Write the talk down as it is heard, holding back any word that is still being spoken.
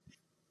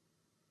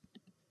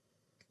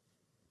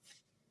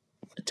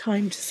A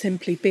time to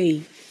simply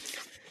be.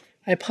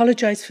 I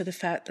apologise for the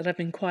fact that I've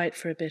been quiet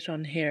for a bit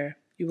on here.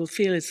 You will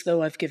feel as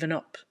though I've given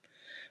up.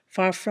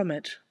 Far from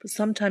it, but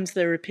sometimes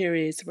there are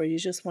periods where you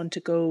just want to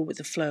go with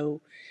the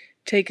flow,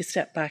 take a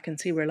step back and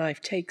see where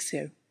life takes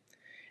you.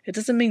 It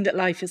doesn't mean that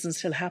life isn't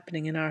still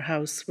happening in our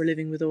house, where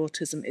living with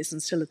autism isn't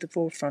still at the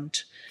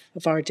forefront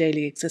of our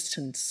daily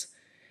existence.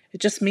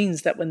 It just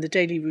means that when the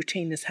daily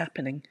routine is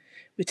happening,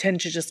 we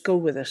tend to just go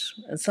with it,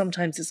 and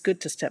sometimes it's good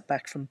to step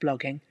back from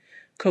blogging,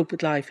 cope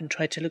with life and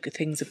try to look at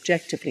things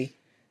objectively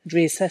and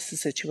reassess the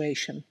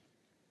situation.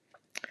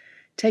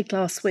 Take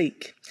last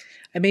week.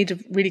 I made a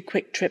really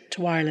quick trip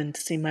to Ireland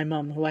to see my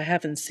mum, who I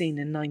haven't seen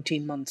in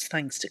 19 months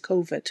thanks to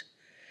COVID.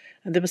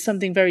 And there was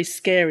something very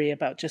scary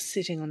about just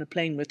sitting on a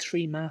plane with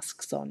 3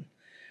 masks on.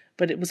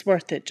 But it was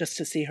worth it just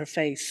to see her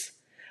face.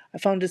 I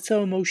found it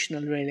so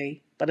emotional,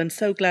 really, but I'm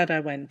so glad I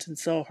went and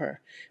saw her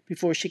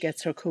before she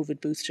gets her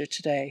COVID booster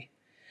today.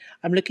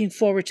 I'm looking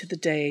forward to the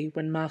day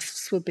when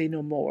masks will be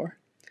no more,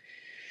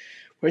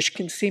 where she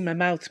can see my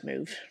mouth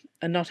move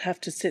and not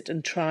have to sit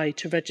and try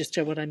to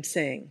register what I'm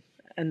saying,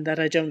 and that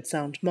I don't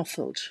sound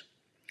muffled.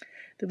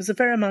 There was a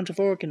fair amount of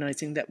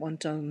organising that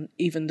went on,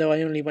 even though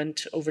I only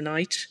went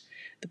overnight.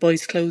 The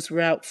boys' clothes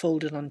were out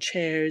folded on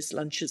chairs,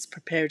 lunches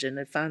prepared in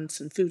advance,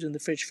 and food in the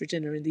fridge for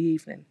dinner in the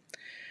evening.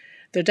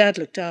 Their dad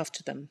looked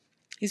after them.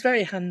 He's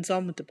very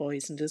hands-on with the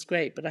boys and is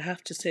great, but I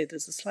have to say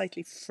there's a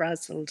slightly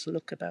frazzled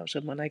look about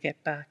him when I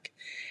get back,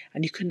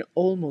 and you can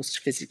almost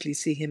physically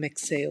see him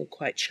exhale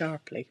quite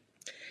sharply.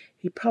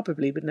 He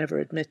probably would never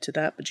admit to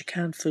that, but you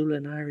can't fool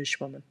an Irish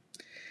woman.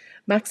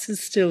 Max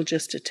is still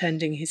just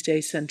attending his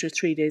day centre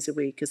 3 days a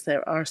week, as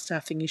there are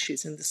staffing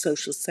issues in the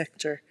social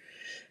sector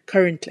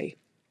currently,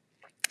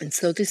 and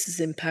so this is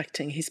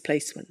impacting his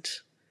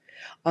placement.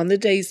 On the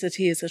days that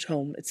he is at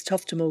home, it's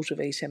tough to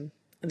motivate him,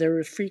 and there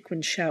are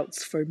frequent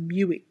shouts for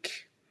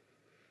music,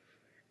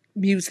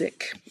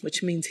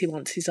 which means he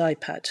wants his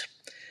iPad.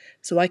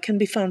 So I can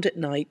be found at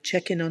night,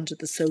 checking under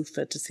the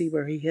sofa to see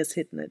where he has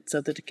hidden it,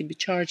 so that it can be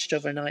charged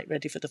overnight,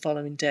 ready for the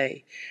following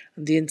day,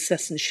 and the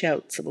incessant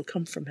shouts that will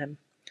come from him.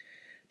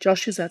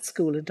 Josh is at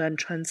school and I'm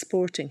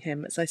transporting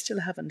him, as I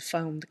still haven't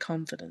found the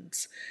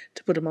confidence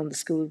to put him on the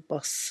school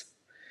bus.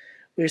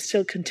 We're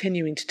still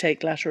continuing to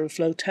take lateral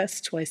flow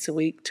tests twice a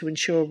week to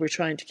ensure we're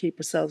trying to keep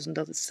ourselves and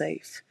others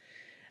safe.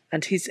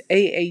 And his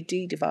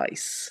AAD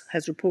device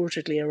has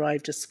reportedly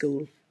arrived at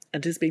school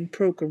and has been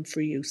programmed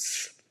for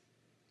use.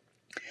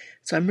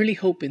 So I'm really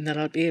hoping that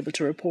I'll be able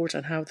to report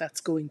on how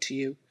that's going to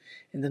you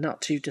in the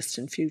not too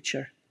distant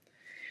future.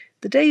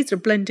 The days are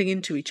blending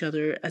into each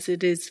other, as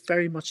it is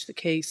very much the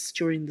case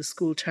during the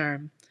school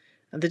term,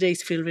 and the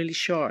days feel really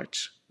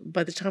short.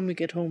 By the time we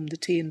get home, the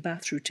tea and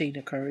bath routine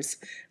occurs,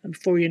 and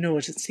before you know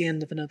it, it's the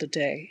end of another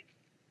day.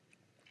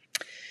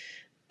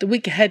 The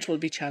week ahead will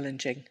be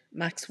challenging.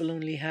 Max will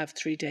only have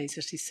 3 days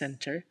at his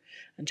centre,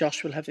 and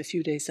Josh will have a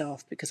few days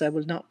off because I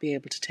will not be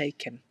able to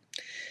take him.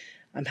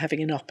 I'm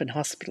having an op in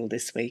hospital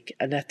this week,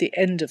 and at the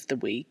end of the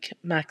week,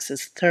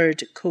 Max's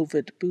 3rd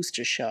COVID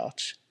booster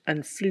shot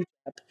and flu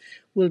jab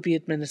will be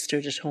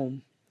administered at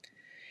home.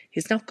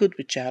 He's not good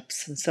with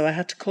jabs, and so I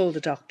had to call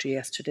the doctor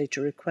yesterday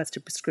to request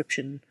a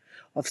prescription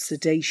of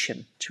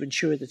sedation to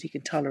ensure that he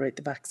can tolerate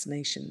the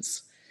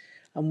vaccinations.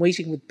 I'm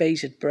waiting with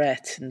bated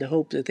breath in the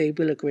hope that they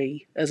will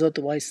agree, as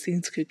otherwise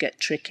things could get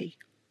tricky.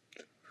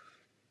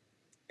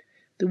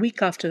 The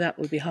week after that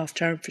will be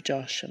half-term for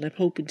Josh, and I'm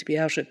hoping to be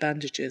out of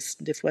bandages,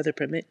 and if weather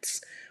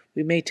permits,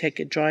 we may take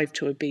a drive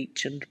to a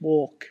beach and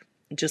walk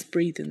and just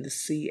breathe in the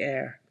sea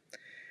air.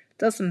 It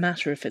doesn't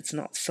matter if it's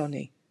not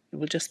sunny. It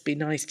will just be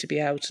nice to be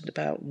out and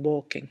about and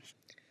walking.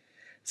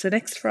 So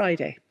next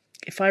Friday,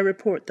 if I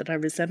report that I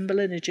resemble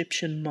an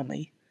Egyptian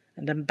mummy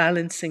and am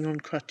balancing on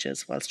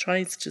crutches whilst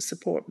trying to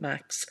support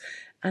Max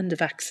and a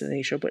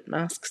vaccinator with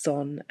masks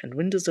on and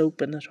windows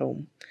open at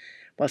home,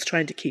 whilst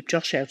trying to keep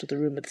Josh out of the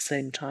room at the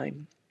same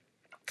time,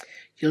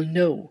 you'll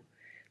know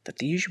that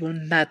the usual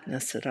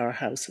madness at our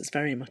house is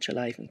very much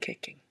alive and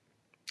kicking.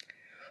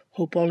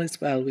 Hope all is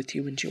well with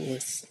you and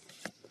yours.